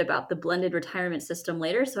little bit about the blended retirement system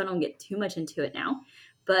later. So I don't get too much into it now,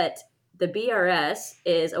 but the BRS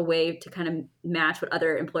is a way to kind of match what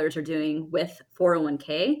other employers are doing with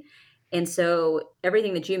 401k. And so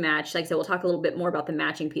everything that you match, like I said, we'll talk a little bit more about the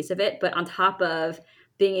matching piece of it, but on top of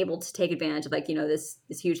being able to take advantage of like, this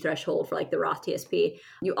huge threshold for like the Roth TSP,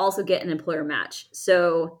 you also get an employer match.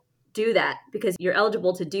 So do that because you're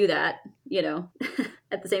eligible to do that,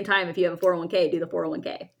 at the same time, if you have a 401k, do the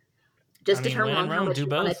 401k. Just determine on how much you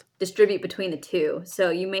want to distribute between the two.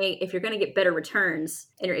 So you may, if you're going to get better returns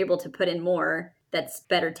and you're able to put in more that's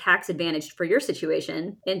better tax advantaged for your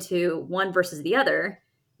situation into one versus the other,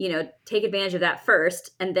 take advantage of that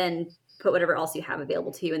first and then put whatever else you have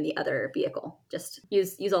available to you in the other vehicle. Just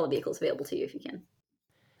use all the vehicles available to you if you can.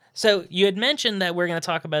 So you had mentioned that we're going to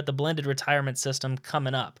talk about the blended retirement system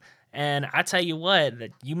coming up. And I tell you what,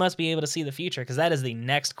 that you must be able to see the future because that is the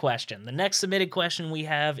next question. The next submitted question we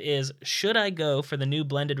have is, should I go for the new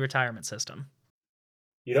blended retirement system?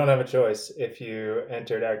 You don't have a choice if you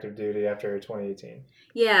entered active duty after 2018.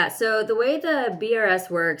 Yeah, so the way the BRS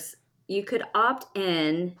works, you could opt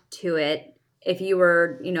in to it if you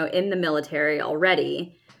were, in the military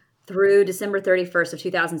already through December 31st of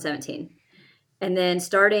 2017. And then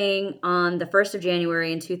starting on the 1st of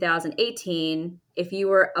January in 2018, if you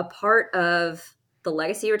were a part of the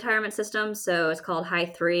legacy retirement system, so it's called High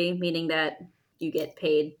 3, meaning that you get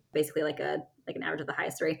paid basically like an average of the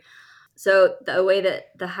highest 3. So the way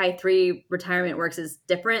that the High 3 retirement works is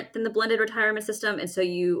different than the blended retirement system. And so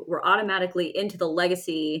you were automatically into the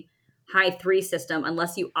legacy High 3 system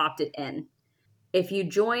unless you opted in. If you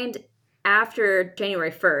joined after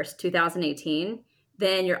January 1st, 2018,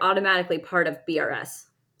 then you're automatically part of BRS.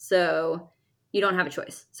 So you don't have a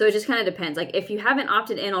choice. So it just kind of depends. Like if you haven't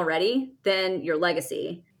opted in already, then you're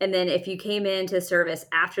legacy. And then if you came into service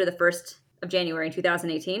after the 1st of January in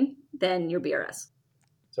 2018, then you're BRS.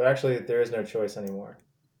 So actually, there is no choice anymore.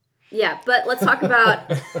 Yeah, but let's talk about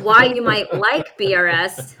why you might like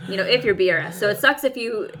BRS, if you're BRS. So it sucks if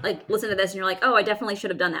you like listen to this and you're like, oh, I definitely should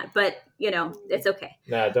have done that. But, it's okay.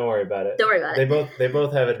 No, don't worry about it. Don't worry about it. They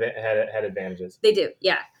both have had advantages. They do,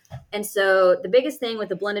 yeah. And so the biggest thing with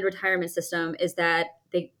the blended retirement system is that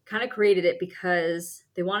they kind of created it because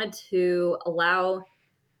they wanted to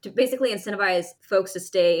basically incentivize folks to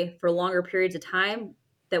stay for longer periods of time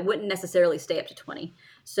that wouldn't necessarily stay up to 20.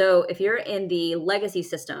 So if you're in the legacy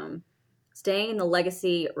system, staying in the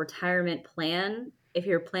legacy retirement plan, if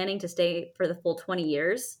you're planning to stay for the full 20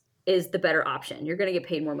 years, is the better option. You're going to get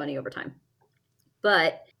paid more money over time.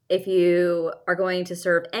 But if you are going to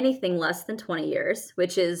serve anything less than 20 years,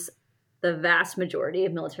 which is the vast majority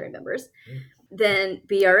of military members, then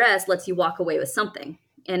BRS lets you walk away with something.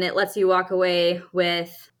 And it lets you walk away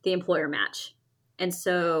with the employer match. And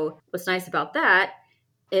so what's nice about that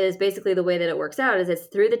is basically the way that it works out is it's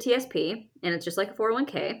through the TSP and it's just like a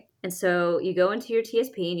 401k. And so you go into your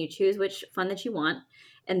TSP and you choose which fund that you want.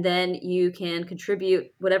 And then you can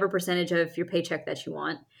contribute whatever percentage of your paycheck that you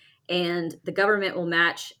want. And the government will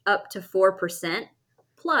match up to 4%.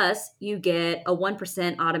 Plus you get a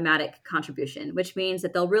 1% automatic contribution, which means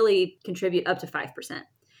that they'll really contribute up to 5%.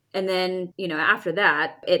 And then, after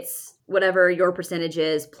that, it's whatever your percentage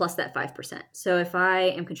is plus that 5%. So if I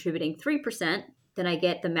am contributing 3%, then I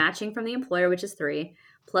get the matching from the employer, which is 3,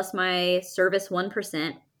 plus my service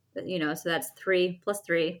 1%, so that's 3 plus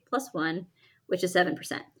 3 plus 1, which is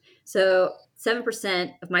 7%. So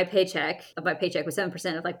 7% of my paycheck, with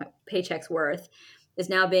 7% of like my paycheck's worth, is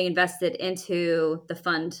now being invested into the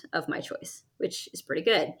fund of my choice, which is pretty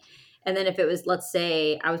good. And then if it was, let's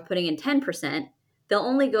say I was putting in 10%, they'll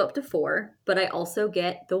only go up to 4, but I also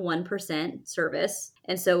get the 1% service.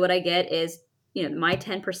 And so what I get is, my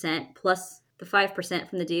 10% plus the 5%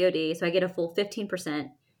 from the DoD. So I get a full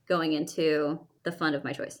 15% going into the fund of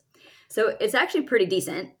my choice. So it's actually pretty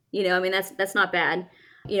decent. That's not bad.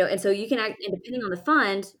 And so you can act, and depending on the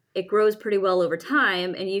fund, it grows pretty well over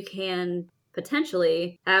time, and you can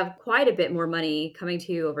potentially have quite a bit more money coming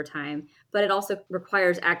to you over time, but it also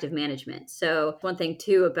requires active management. So one thing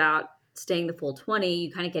too about staying the full 20,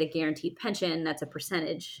 you kind of get a guaranteed pension. That's a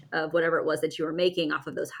percentage of whatever it was that you were making off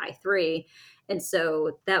of those high 3. And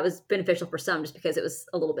so that was beneficial for some just because it was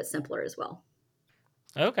a little bit simpler as well.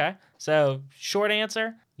 Okay. So, short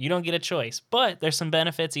answer, you don't get a choice, but there's some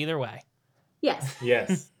benefits either way. Yes.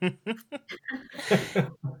 Yes.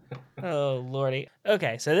 Oh, Lordy.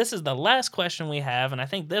 Okay, so this is the last question we have, and I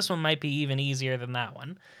think this one might be even easier than that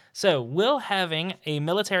one. So, will having a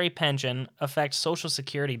military pension affect Social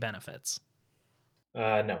Security benefits?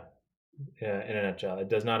 No. In a nutshell, it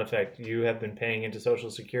does not affect. You have been paying into Social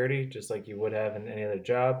Security just like you would have in any other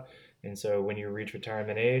job. And so when you reach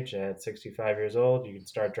retirement age at 65 years old, you can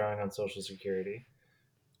start drawing on Social Security.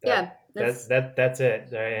 That's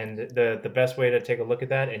it. And the best way to take a look at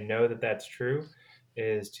that and know that that's true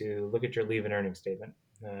is to look at your leave and earning statement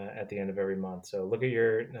at the end of every month. So look at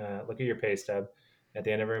your pay stub at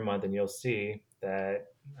the end of every month, and you'll see that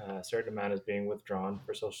a certain amount is being withdrawn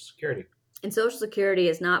for Social Security. And Social Security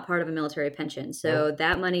is not part of a military pension. So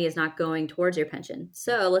that money is not going towards your pension.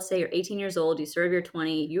 So let's say you're 18 years old, you serve your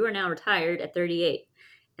 20, you are now retired at 38.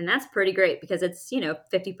 And that's pretty great because it's,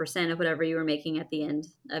 50% of whatever you were making at the end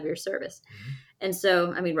of your service. Mm-hmm. And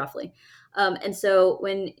so, I mean, roughly. And so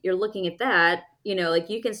when you're looking at that, like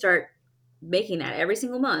you can start making that every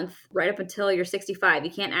single month right up until you're 65. You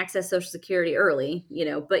can't access Social Security early,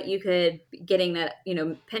 but you could be getting that,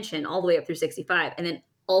 pension all the way up through 65 and then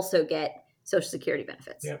also get Social Security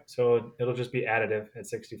benefits. Yep. So it'll just be additive at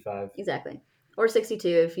 65. Exactly. Or 62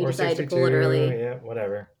 if you decide to pull it early. Yeah,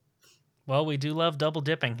 whatever. Well, we do love double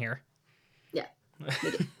dipping here. Yeah.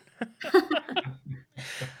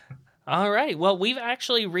 All right. Well, we've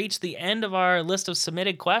actually reached the end of our list of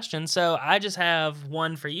submitted questions. So I just have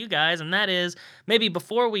one for you guys, and that is maybe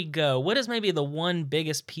before we go, what is maybe the one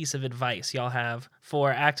biggest piece of advice y'all have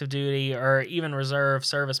for active duty or even reserve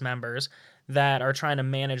service members that are trying to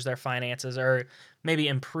manage their finances or maybe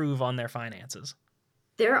improve on their finances?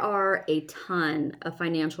 There are a ton of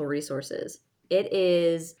financial resources. It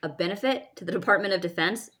is a benefit to the Department of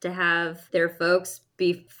Defense to have their folks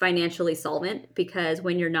be financially solvent, because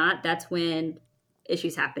when you're not, that's when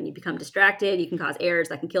issues happen. You become distracted, you can cause errors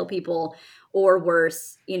that can kill people, or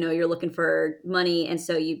worse, you're looking for money and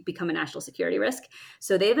so you become a national security risk.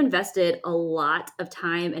 So they've invested a lot of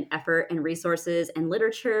time and effort and resources and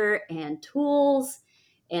literature and tools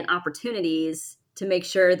and opportunities to make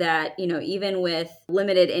sure that, even with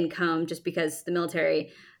limited income, just because the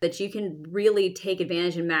military, that you can really take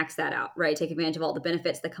advantage and max that out, right? Take advantage of all the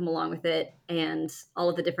benefits that come along with it and all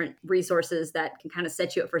of the different resources that can kind of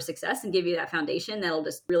set you up for success and give you that foundation that'll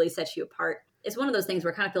just really set you apart. It's one of those things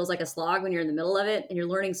where it kind of feels like a slog when you're in the middle of it and you're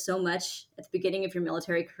learning so much at the beginning of your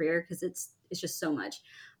military career, because it's just so much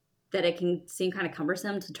that it can seem kind of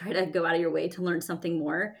cumbersome to try to go out of your way to learn something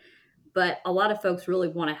more. But a lot of folks really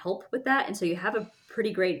want to help with that. And so you have a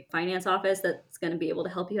pretty great finance office that's going to be able to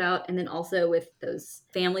help you out. And then also with those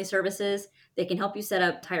family services, they can help you set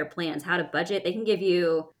up entire plans, how to budget. They can give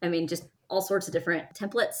you, just all sorts of different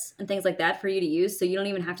templates and things like that for you to use. So you don't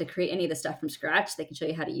even have to create any of the stuff from scratch. They can show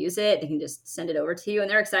you how to use it. They can just send it over to you,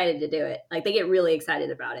 and they're excited to do it. Like, they get really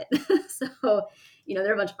excited about it. So,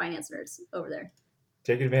 they're a bunch of finance nerds over there.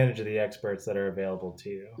 Take advantage of the experts that are available to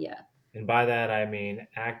you. Yeah. And by that, I mean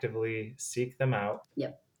actively seek them out.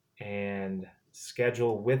 Yep. And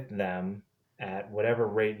schedule with them at whatever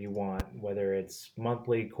rate you want, whether it's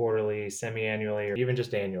monthly, quarterly, semi-annually, or even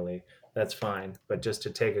just annually. That's fine. But just to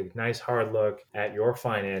take a nice hard look at your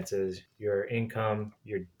finances, your income,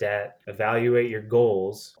 your debt, evaluate your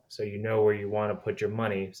goals so you know where you want to put your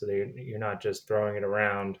money, so that you're not just throwing it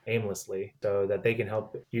around aimlessly, so that they can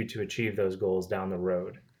help you to achieve those goals down the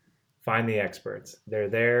road. Find the experts. They're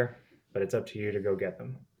there, but it's up to you to go get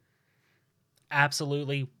them.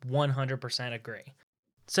 Absolutely 100% agree.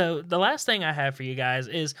 So the last thing I have for you guys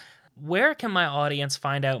is, where can my audience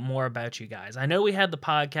find out more about you guys? I know we had the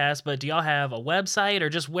podcast, but do y'all have a website, or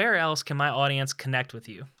just where else can my audience connect with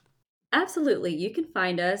you? Absolutely. You can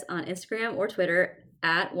find us on Instagram or Twitter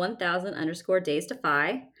at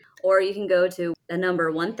 1000_days-to-fi, or you can go to the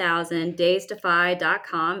number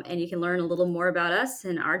 1000days-to-fi.com and you can learn a little more about us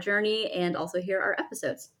and our journey, and also hear our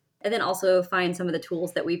episodes. And then also find some of the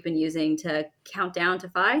tools that we've been using to count down to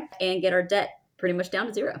 5 and get our debt pretty much down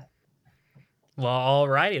to 0. Well,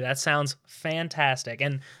 alrighty. That sounds fantastic.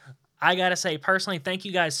 And I got to say, personally, thank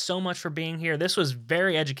you guys so much for being here. This was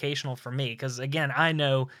very educational for me because, again, I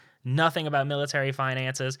know nothing about military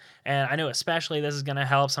finances, and I know especially this is going to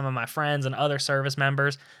help some of my friends and other service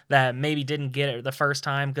members that maybe didn't get it the first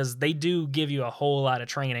time, because they do give you a whole lot of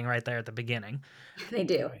training right there at the beginning. They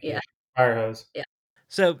do, yeah. Fire hose. Yeah.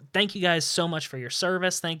 So thank you guys so much for your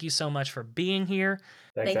service. Thank you so much for being here.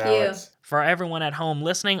 Thanks, Thank you. Alex. For everyone at home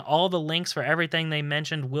listening, all the links for everything they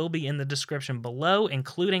mentioned will be in the description below,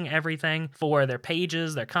 including everything for their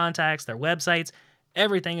pages, their contacts, their websites.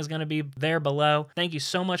 Everything is going to be there below. Thank you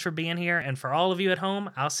so much for being here. And for all of you at home,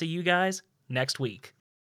 I'll see you guys next week.